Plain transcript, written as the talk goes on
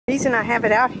The reason I have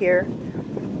it out here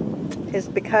is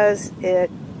because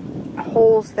it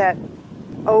holds that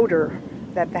odor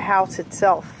that the house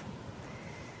itself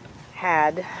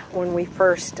had when we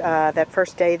first, that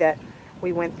first day that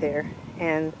we went there,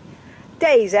 and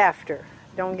days after,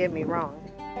 don't get me wrong.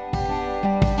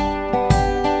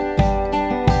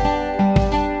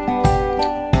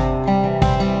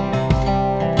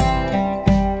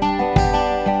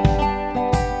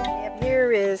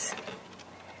 Here is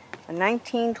a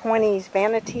 1920s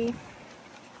Vanity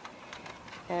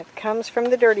that comes from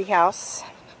the dirty house.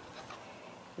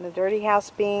 And the dirty house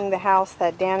being the house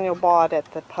that Daniel bought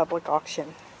at the public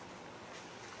auction.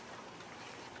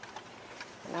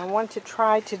 And I want to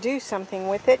try to do something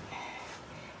with it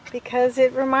because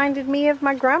it reminded me of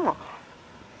my grandma.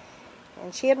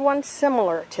 And she had one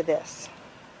similar to this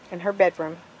in her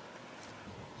bedroom.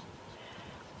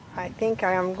 I think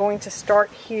I am going to start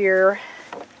here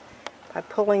by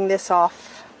pulling this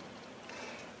off.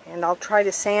 And I'll try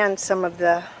to sand some of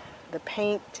the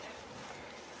paint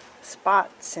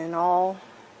spots and all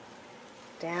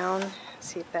down,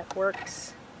 see if that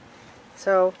works.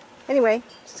 So anyway,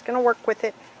 just gonna work with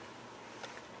it.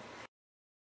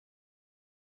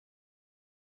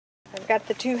 I've got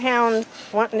the two hounds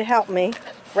wanting to help me,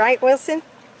 right, Wilson?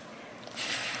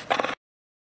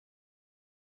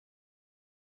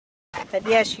 But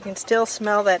yes, you can still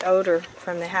smell that odor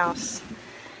from the house.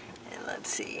 And let's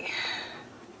see,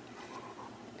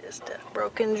 just a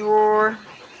broken drawer.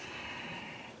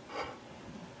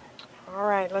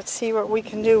 Alright, let's see what we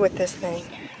can do with this thing.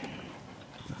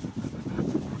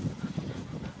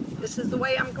 This is the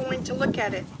way I'm going to look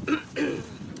at it.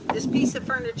 This piece of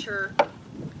furniture,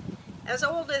 as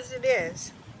old as it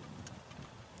is,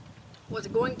 was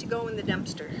going to go in the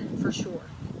dumpster for sure.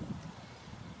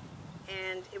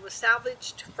 And it was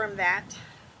salvaged from that.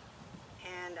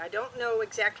 And I don't know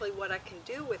exactly what I can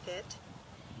do with it.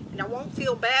 And I won't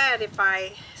feel bad if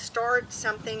I start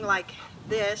something like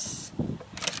this,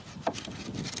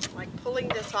 like pulling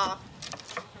this off,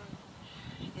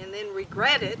 and then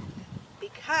regret it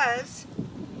because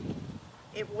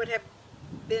it would have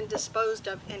been disposed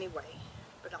of anyway.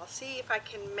 But I'll see if I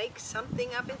can make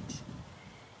something of it.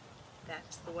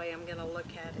 That's the way I'm going to look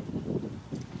at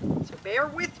it. So bear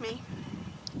with me.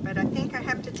 But I think I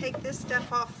have to take this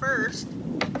stuff off first.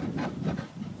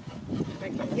 If I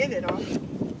can get it off.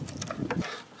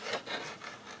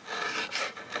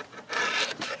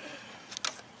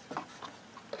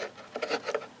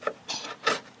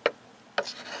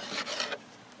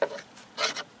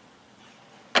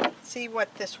 See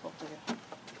what this will do.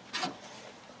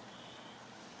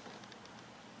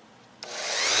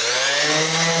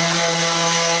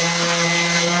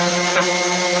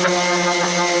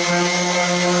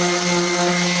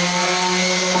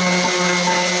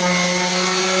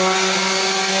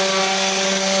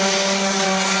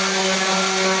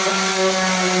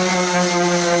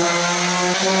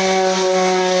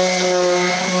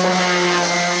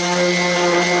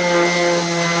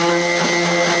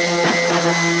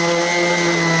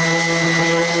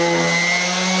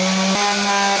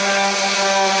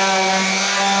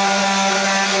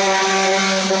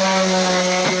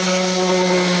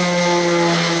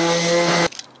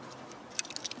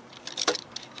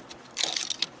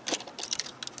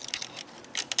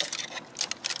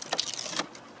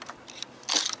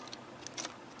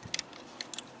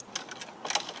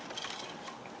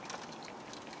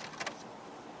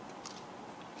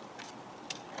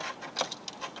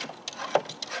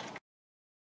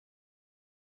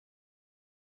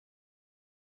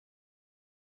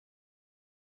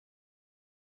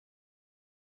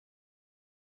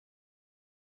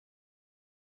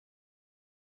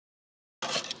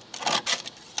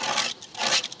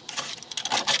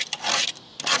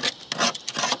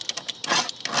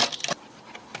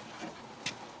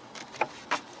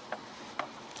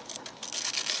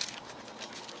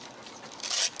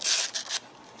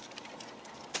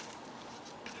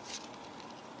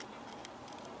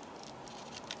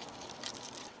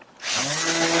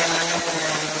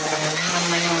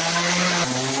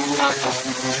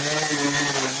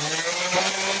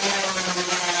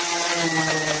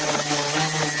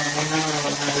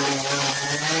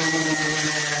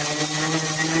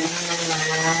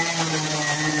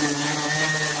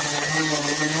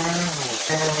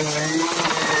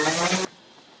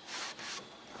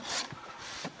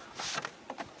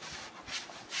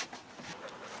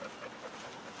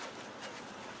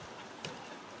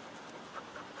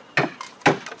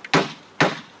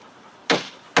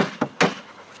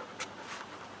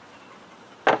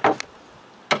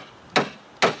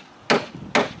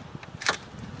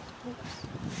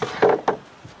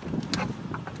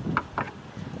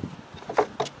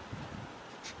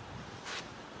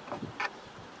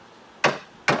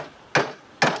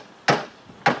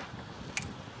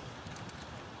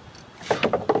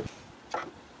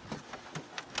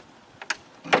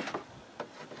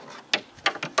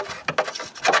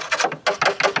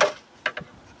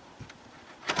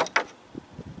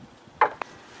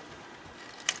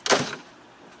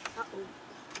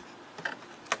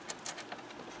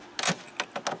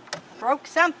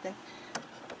 something.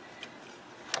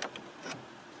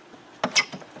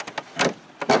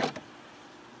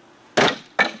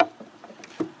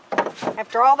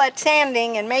 After all that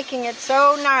sanding and making it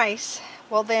so nice,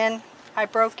 well then I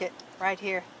broke it right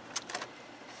here.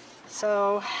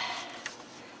 So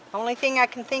the only thing I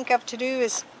can think of to do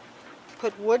is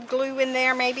put wood glue in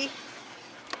there maybe.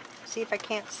 See if I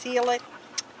can't seal it.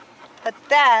 But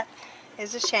that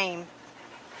is a shame.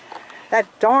 That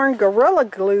darn Gorilla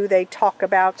Glue they talk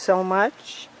about so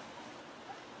much.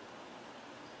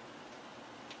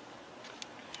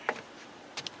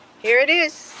 Here it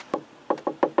is.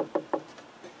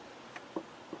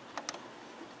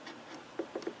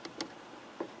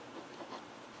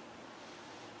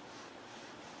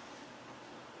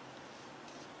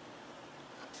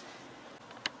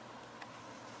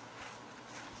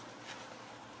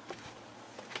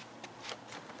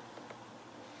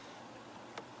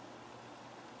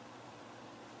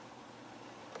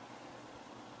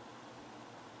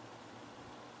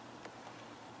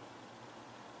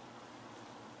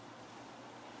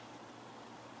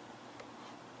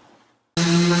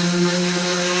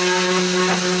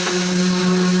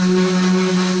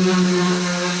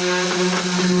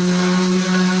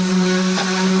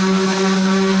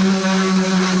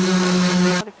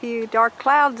 Dark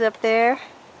clouds up there.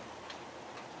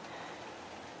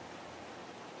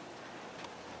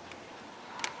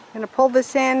 I'm going to pull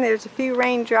this in. There's a few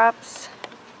raindrops.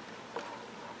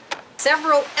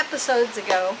 Several episodes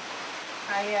ago,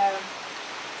 I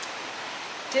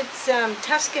did some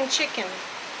Tuscan chicken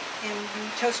in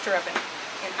the toaster oven,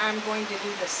 and I'm going to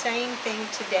do the same thing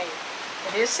today.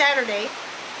 It is Saturday,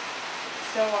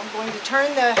 so I'm going to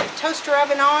turn the toaster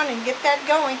oven on and get that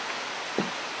going.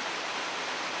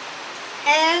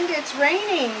 And it's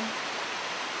raining.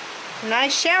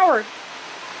 Nice shower.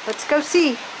 Let's go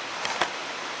see.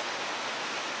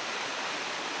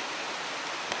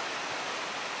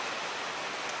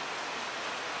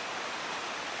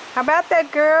 How about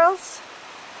that, girls?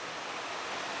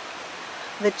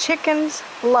 The chickens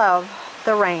love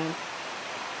the rain.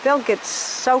 They'll get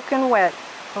soaking wet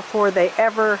before they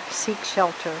ever seek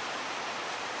shelter.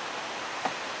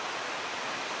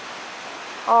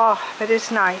 Oh, but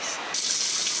it's nice.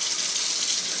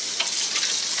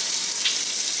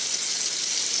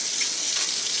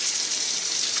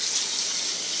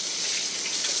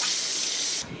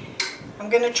 I'm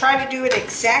going to try to do it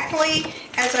exactly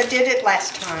as I did it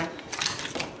last time.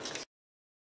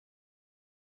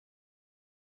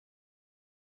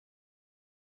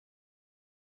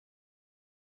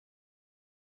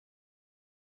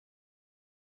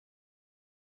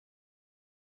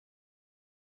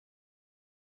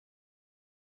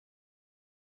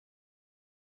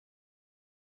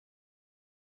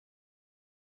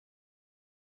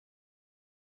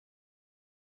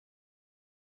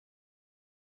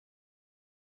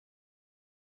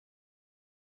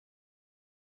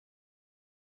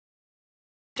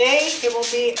 Today it will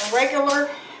be a regular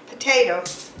potato,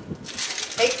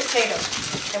 baked potato.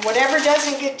 And whatever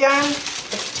doesn't get done,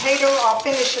 the potato, I'll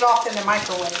finish it off in the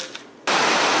microwave.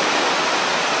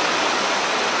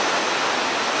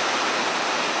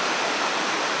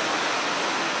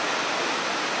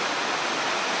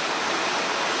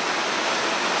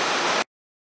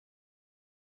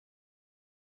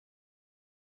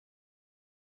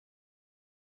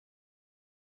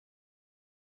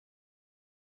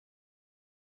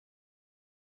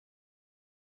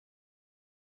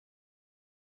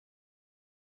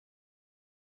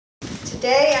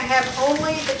 Today I have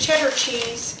only the cheddar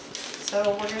cheese,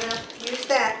 so we're going to use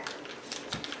that.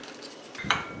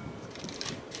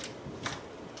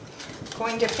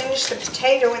 Going to finish the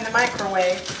potato in the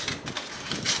microwave.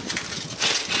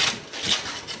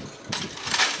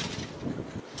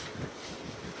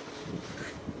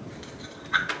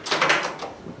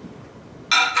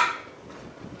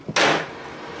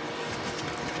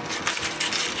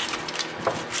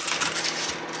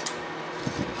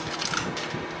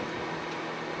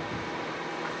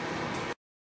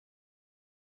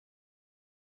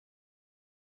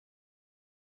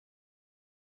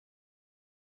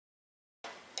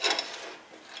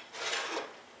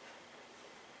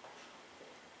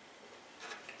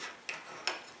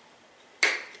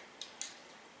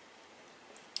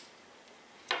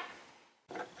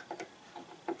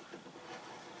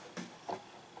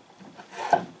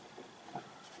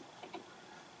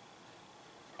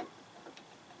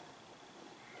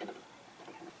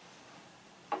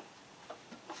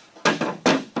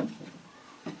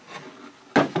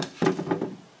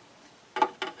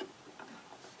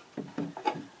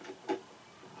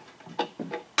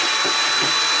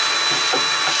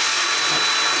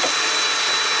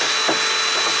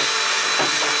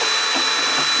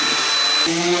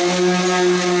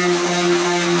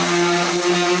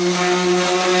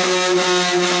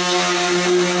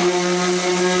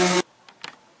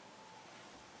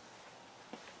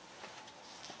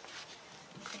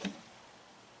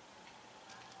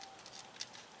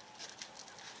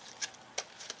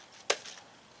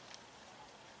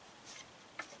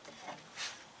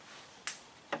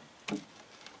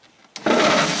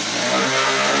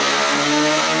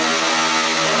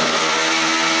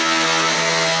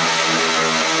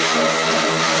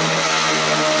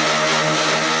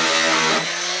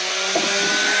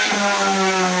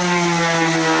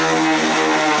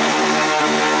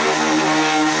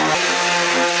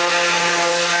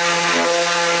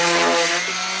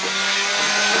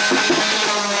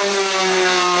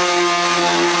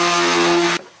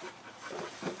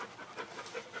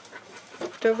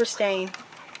 Leftover stain.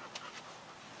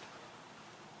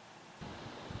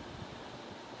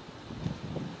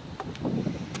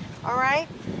 Alright,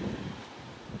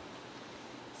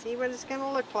 see what it's going to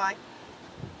look like.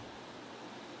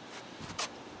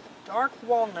 Dark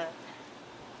walnut.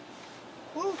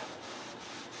 Ooh.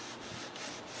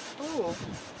 Ooh.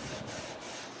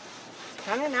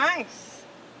 Kind of nice.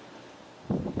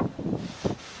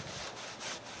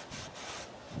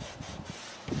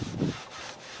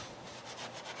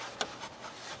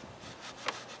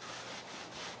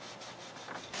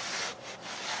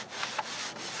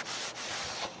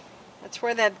 That's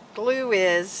where that glue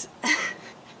is.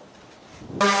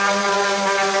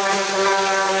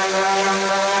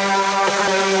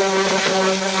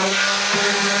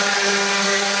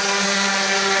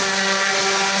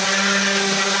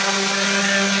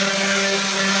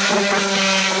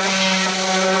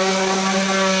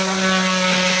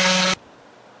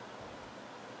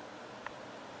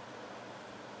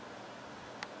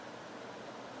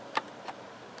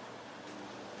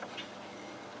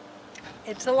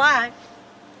 It's alive.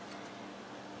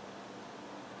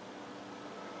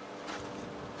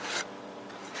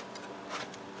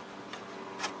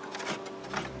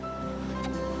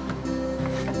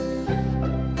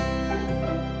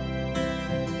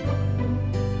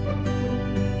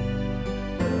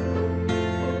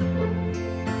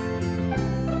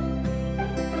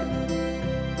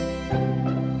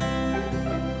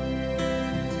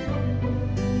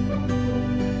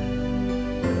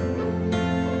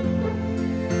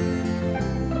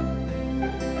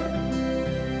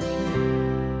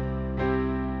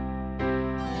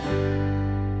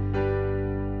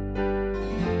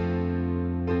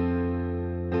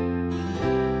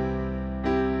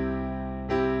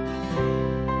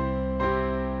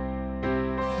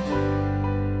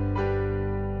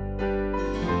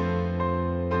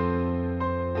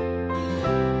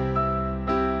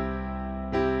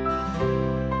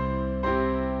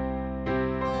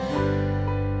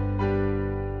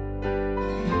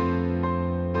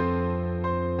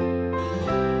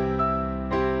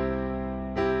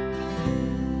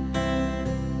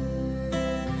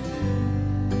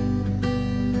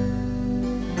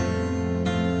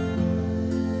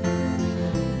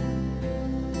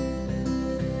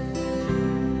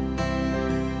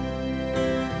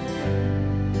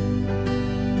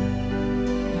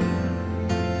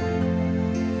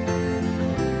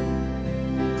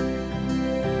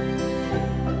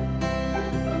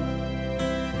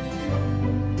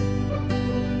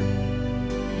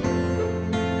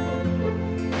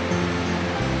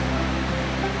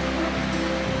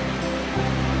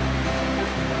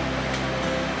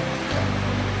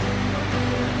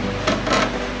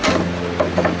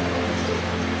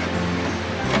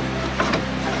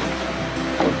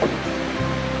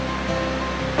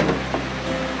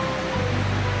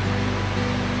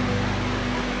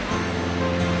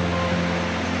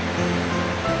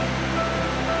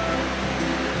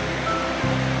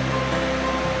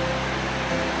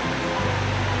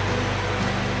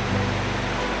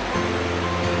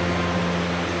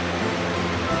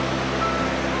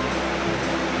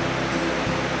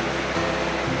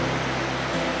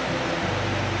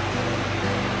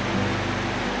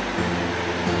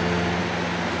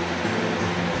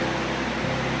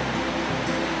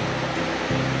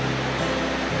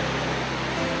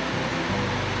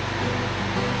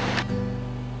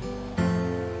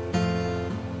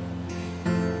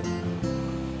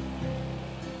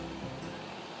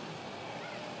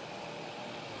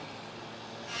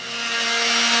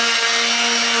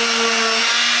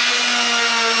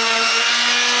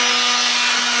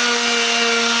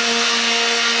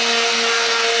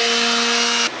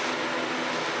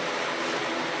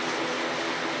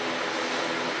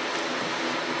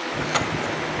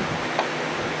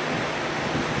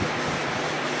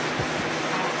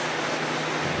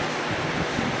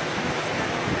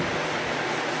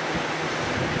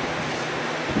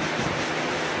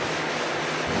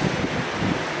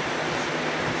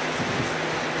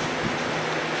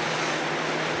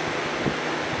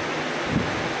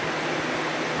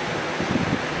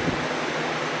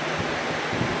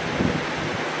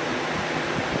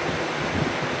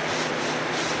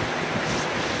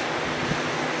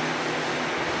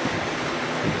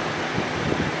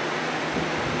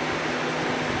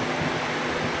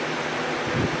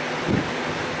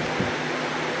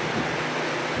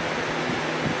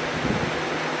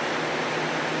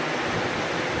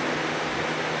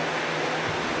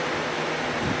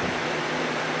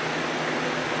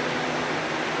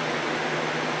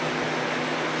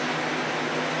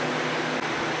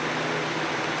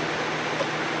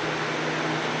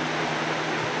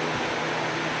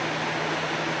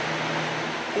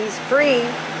 He's free.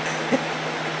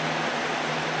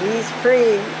 He's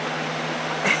free.